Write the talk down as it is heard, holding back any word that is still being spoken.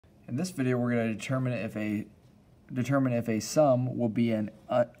In this video, we're going to determine if a sum will be an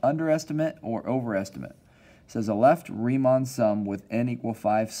underestimate or overestimate. It says a left Riemann sum with n equal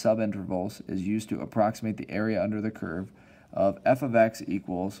 5 subintervals is used to approximate the area under the curve of f of x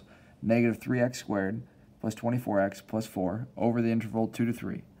equals negative 3x squared plus 24x plus 4 over the interval 2 to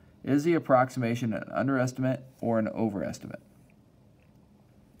 3. Is the approximation an underestimate or an overestimate?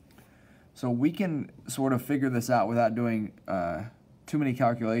 So we can sort of figure this out without doing too many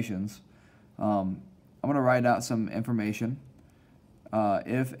calculations. I'm going to write out some information.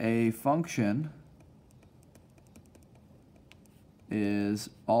 If a function is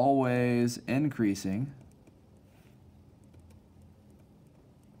always increasing,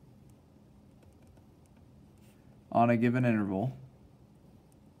 on a given interval,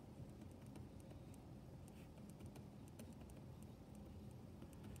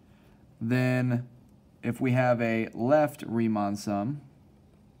 then if we have a left Riemann sum,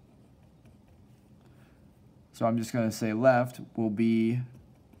 so I'm just going to say left will be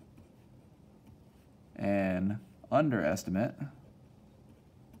an underestimate.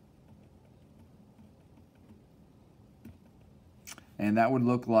 And that would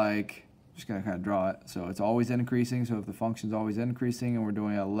look like, just going to kind of draw it, so it's always increasing. So if the function's always increasing and we're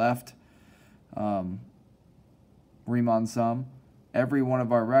doing a left Riemann sum, every one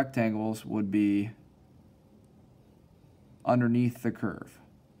of our rectangles would be underneath the curve.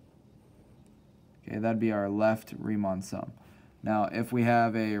 Okay, that'd be our left Riemann sum. Now, if we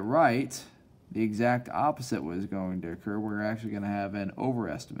have a right, the exact opposite was going to occur. We're actually going to have an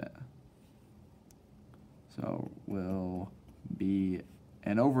overestimate. So will be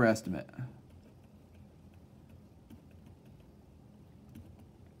an overestimate.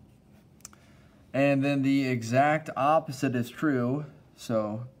 And then the exact opposite is true.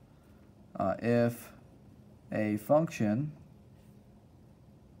 So if a function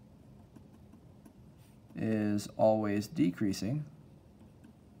is always decreasing,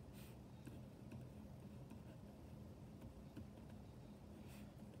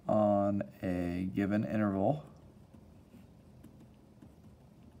 on a given interval,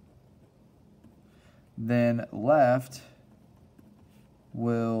 then left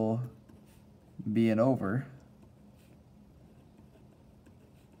will be an over,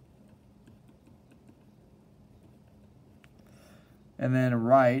 and then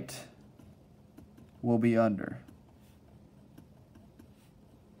right will be under.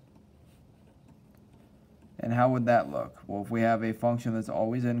 And how would that look? Well, if we have a function that's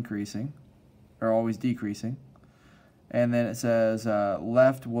always increasing, or always decreasing, and then it says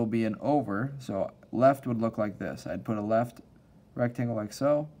left will be an over, so left would look like this. I'd put a left rectangle like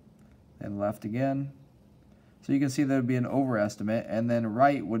so, and left again. So you can see that would be an overestimate, and then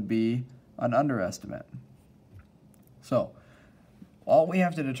right would be an underestimate. So all we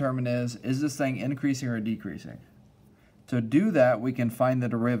have to determine is this thing increasing or decreasing? To do that, we can find the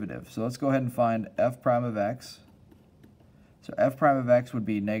derivative. So let's go ahead and find f prime of x. So f prime of x would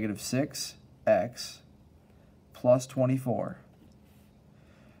be negative 6x plus 24.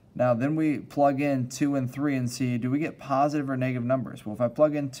 Now then we plug in 2 and 3 and see, do we get positive or negative numbers? Well, if I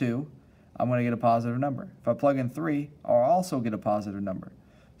plug in 2, I'm going to get a positive number. If I plug in 3, I'll also get a positive number.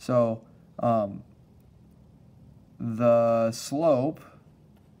 So the slope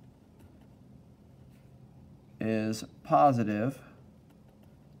is positive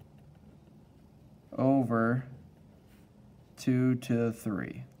over 2 to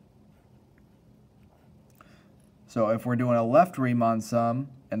 3. So if we're doing a left Riemann sum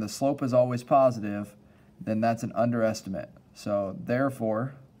and the slope is always positive, then that's an underestimate. So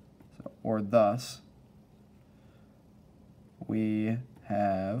therefore, or thus, we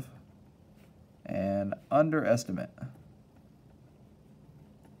have an underestimate.